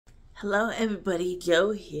Hello everybody, Joe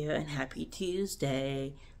here, and happy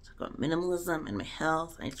Tuesday. Talk about minimalism and my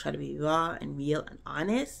health. I try to be raw and real and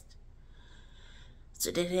honest. So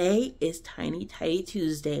today is Tiny Tidy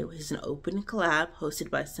Tuesday, which is an open collab hosted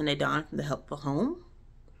by Sunday Dawn from The Helpful Home.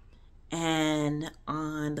 And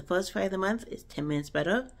on the first Friday of the month is 10 Minutes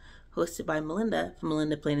Better, hosted by Melinda from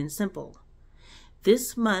Melinda Plain and Simple.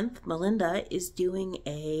 This month, Melinda is doing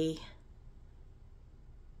a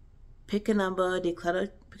pick a number, declutter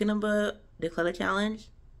challenge.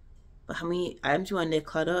 But how many items you want to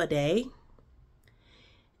declutter a day?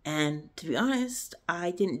 And to be honest,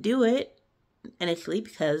 I didn't do it initially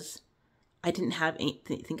because I didn't have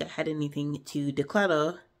think I had anything to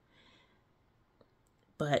declutter.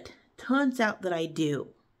 But turns out that I do.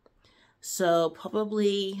 So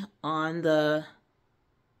probably on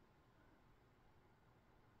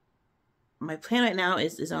my plan right now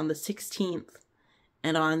is on the 16th,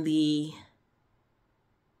 and on the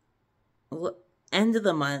end of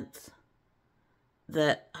the month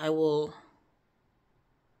that I will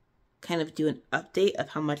kind of do an update of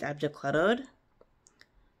how much I've decluttered.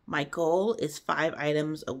 My goal is 5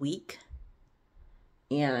 items a week,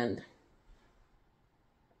 and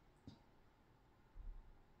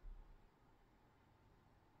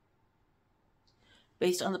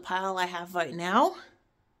based on the pile I have right now,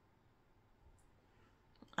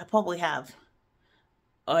 I probably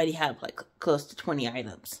already have like close to 20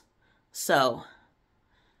 items. So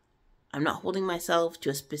I'm not holding myself to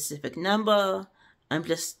a specific number. I'm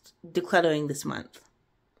just decluttering this month.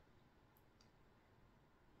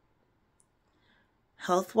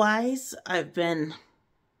 Health-wise, I've been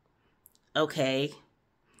okay.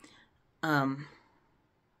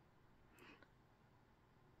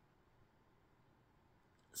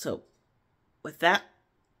 So with that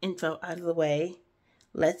info out of the way,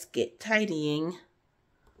 let's get tidying.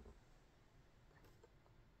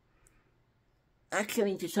 Actually, I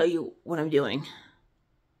need to show you what I'm doing.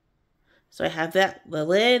 So I have the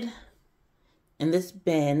lid and this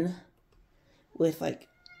bin with like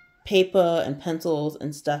paper and pencils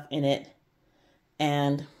and stuff in it.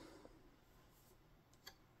 And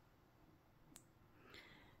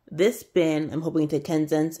this bin, I'm hoping to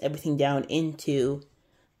condense everything down into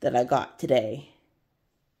that I got today.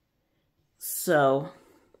 So,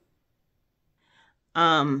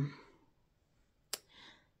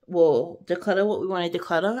 we'll declutter what we want to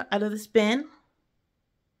declutter out of this bin.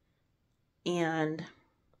 And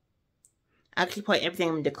actually probably everything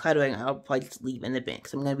I'm decluttering I'll probably just leave in the bin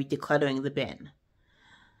because I'm going to be decluttering the bin.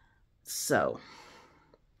 So,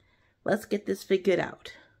 let's get this figured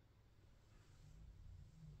out.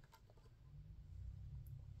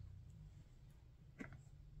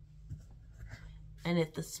 And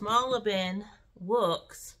if the smaller bin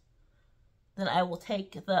works, then I will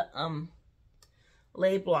take the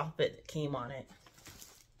label off it that came on it.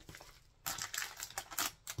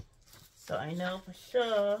 So I know for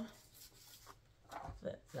sure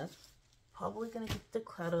that that's probably going to get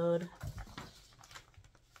decluttered.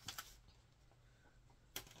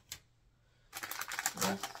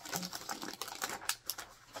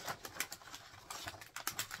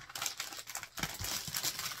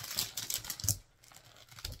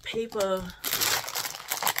 Paper.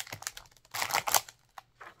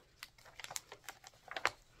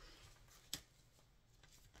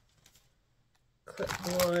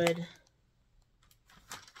 Clipboard.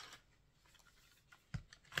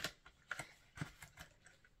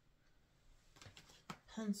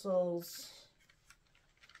 Pencils.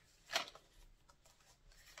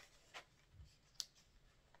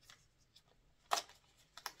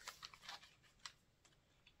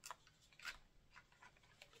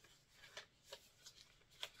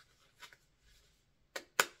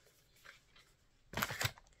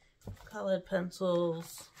 Colored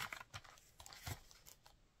pencils.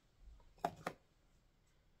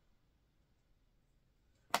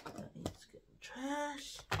 That needs to get in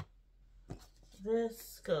trash.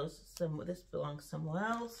 This belongs somewhere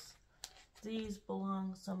else. These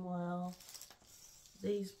belong somewhere else.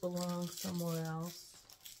 These belong somewhere else.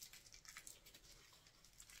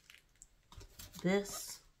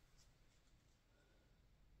 This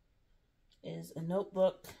is a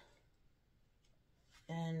notebook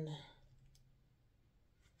and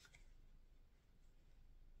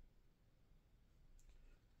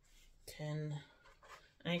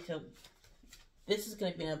this is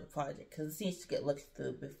going to be another project because this needs to get looked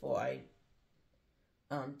through before I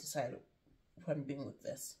decide what I'm doing with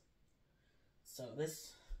this. So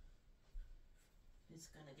this is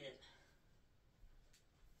going to get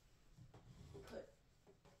put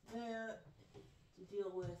there to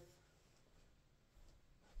deal with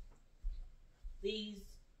these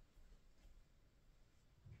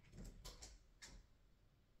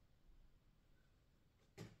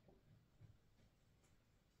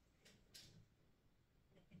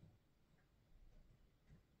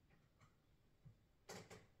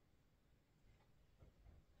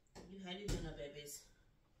How do you know, babies?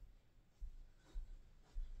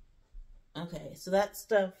 Okay, so that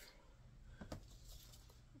stuff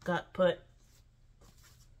got put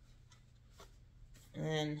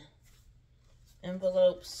in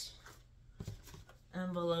envelopes,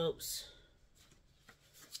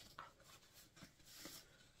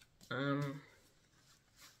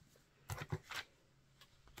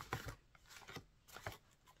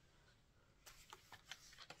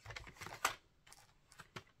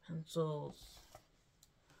 pencils,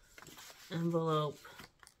 envelope,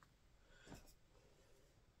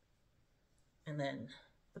 and then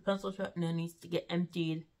the pencil sharpener needs to get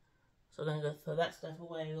emptied, so I'm gonna go throw that stuff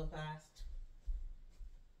away real fast.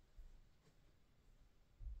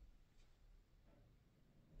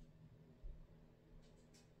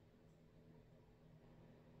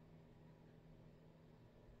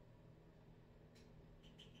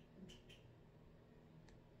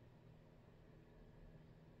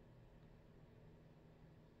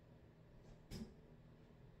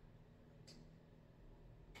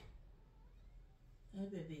 Hey,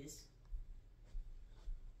 babies.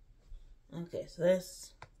 Okay, so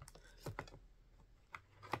this,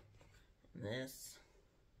 and this,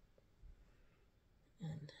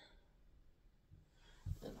 and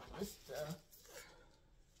this stuff.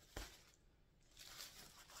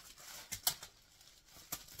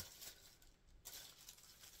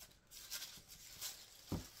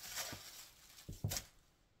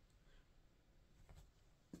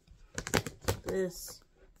 This.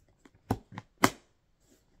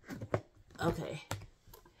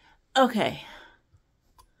 Okay.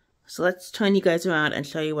 So let's turn you guys around and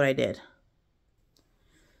show you what I did.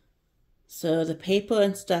 So the paper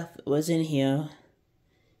and stuff was in here,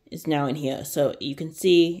 is now in here. So you can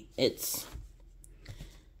see it's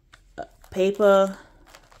paper,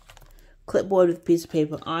 clipboard with a piece of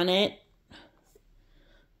paper on it.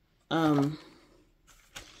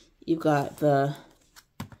 You've got the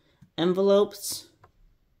envelopes,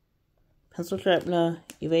 pencil sharpener,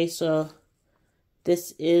 eraser.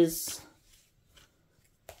 This is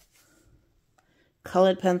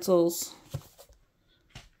colored pencils,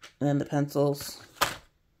 and then the pencils,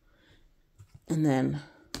 and then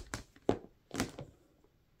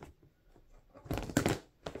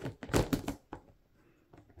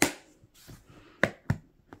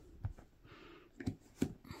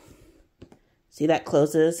see that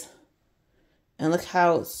closes, and look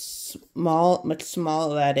how small, much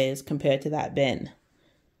smaller that is compared to that bin.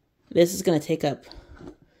 This is going to take up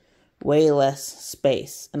way less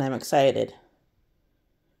space, and I'm excited.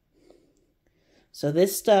 So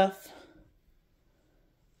this stuff,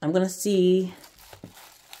 I'm going to see.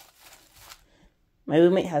 My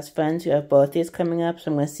roommate has friends who have birthdays coming up, so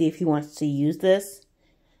I'm going to see if he wants to use this.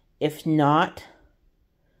 If not,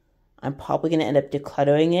 I'm probably going to end up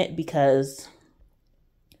decluttering it because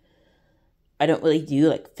I don't really do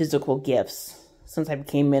like physical gifts since I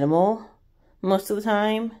became minimal most of the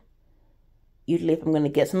time. Usually if I'm going to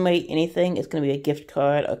get somebody anything, it's going to be a gift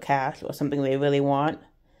card or cash or something they really want.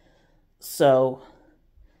 So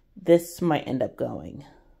this might end up going.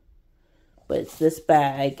 But it's this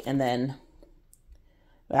bag and then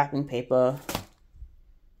wrapping paper.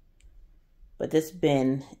 But this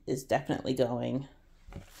bin is definitely going.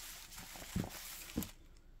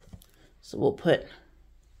 So we'll put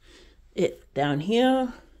it down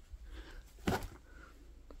here. And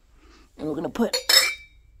we're going to put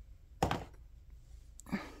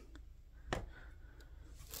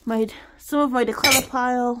some of my declutter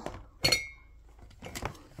pile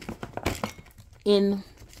in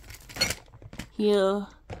here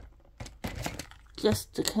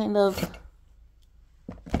just to kind of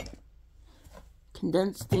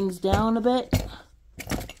condense things down a bit.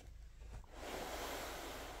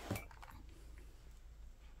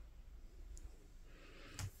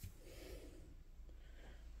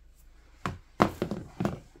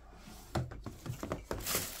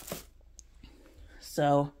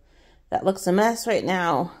 So that looks a mess right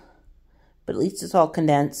now, but at least it's all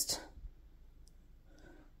condensed.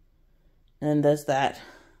 And then there's that.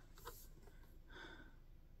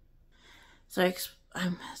 So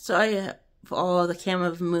I'm sorry for all the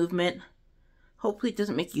camera movement. Hopefully it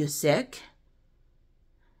doesn't make you sick.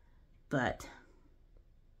 But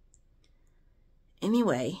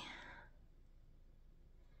anyway,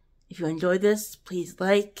 if you enjoyed this, please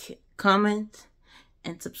like, comment,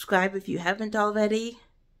 and subscribe if you haven't already.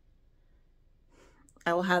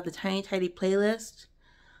 I will have the Tiny Tidy playlist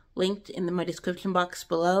linked in my description box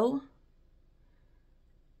below.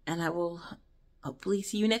 And I will hopefully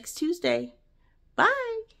see you next Tuesday. Bye!